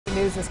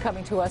News is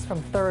coming to us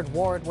from 3rd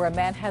Ward, where a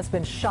man has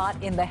been shot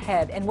in the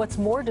head. And what's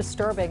more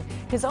disturbing,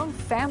 his own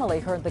family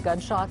heard the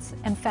gunshots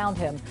and found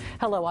him.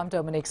 Hello, I'm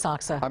Dominique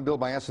Saxa. I'm Bill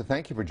Biassa.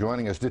 Thank you for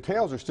joining us.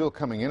 Details are still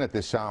coming in at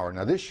this hour.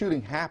 Now, this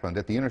shooting happened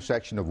at the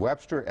intersection of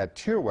Webster at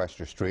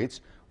Tierwester Streets,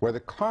 where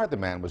the car the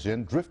man was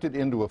in drifted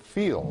into a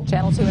field.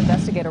 Channel 2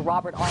 investigator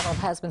Robert Arnold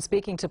has been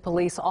speaking to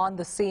police on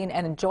the scene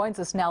and joins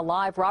us now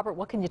live. Robert,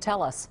 what can you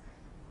tell us?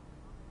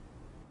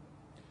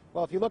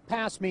 Well, if you look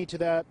past me to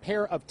the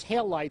pair of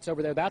taillights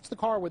over there, that's the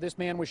car where this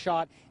man was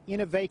shot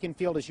in a vacant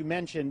field, as you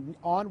mentioned,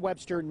 on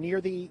Webster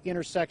near the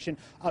intersection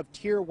of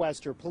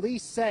Tierwester.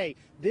 Police say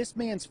this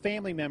man's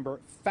family member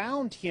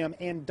found him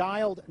and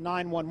dialed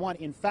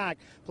 911. In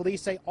fact,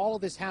 police say all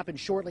of this happened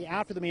shortly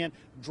after the man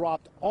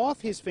dropped off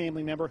his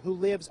family member, who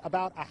lives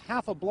about a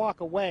half a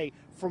block away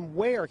from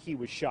where he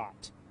was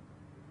shot.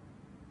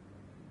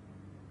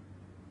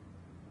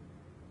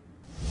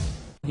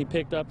 He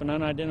picked up an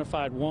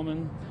unidentified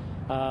woman.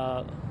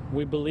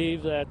 We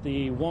believe that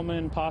the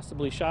woman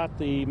possibly shot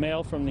the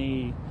male from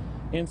the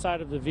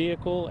inside of the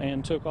vehicle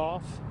and took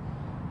off.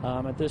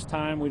 At this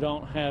time, we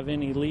don't have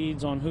any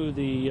leads on who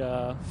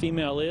the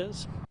female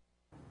is.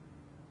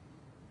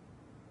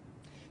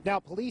 Now,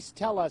 police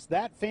tell us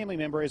that family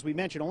member, as we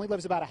mentioned, only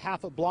lives about a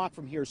half a block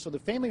from here. So the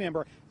family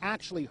member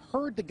actually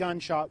heard the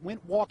gunshot,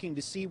 went walking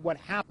to see what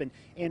happened,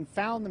 and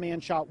found the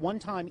man shot one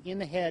time in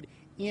the head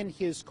in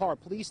his car.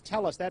 Police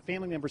tell us that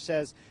family member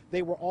says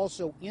they were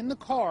also in the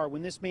car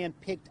when this man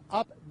picked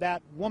up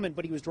that woman,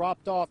 but he was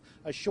dropped off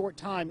a short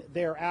time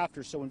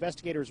thereafter. So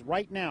investigators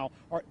right now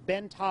are at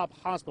Ben Taub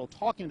Hospital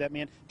talking to that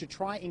man to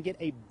try and get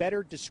a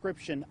better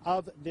description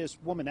of this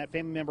woman. That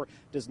family member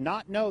does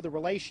not know the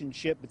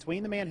relationship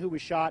between the man who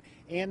was shot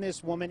and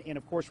this woman, and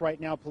of course right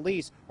now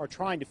police are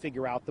trying to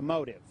figure out the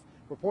motive.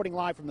 Reporting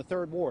live from the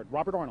 3rd Ward,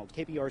 Robert Arnold,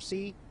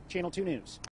 KPRC, Channel 2 News.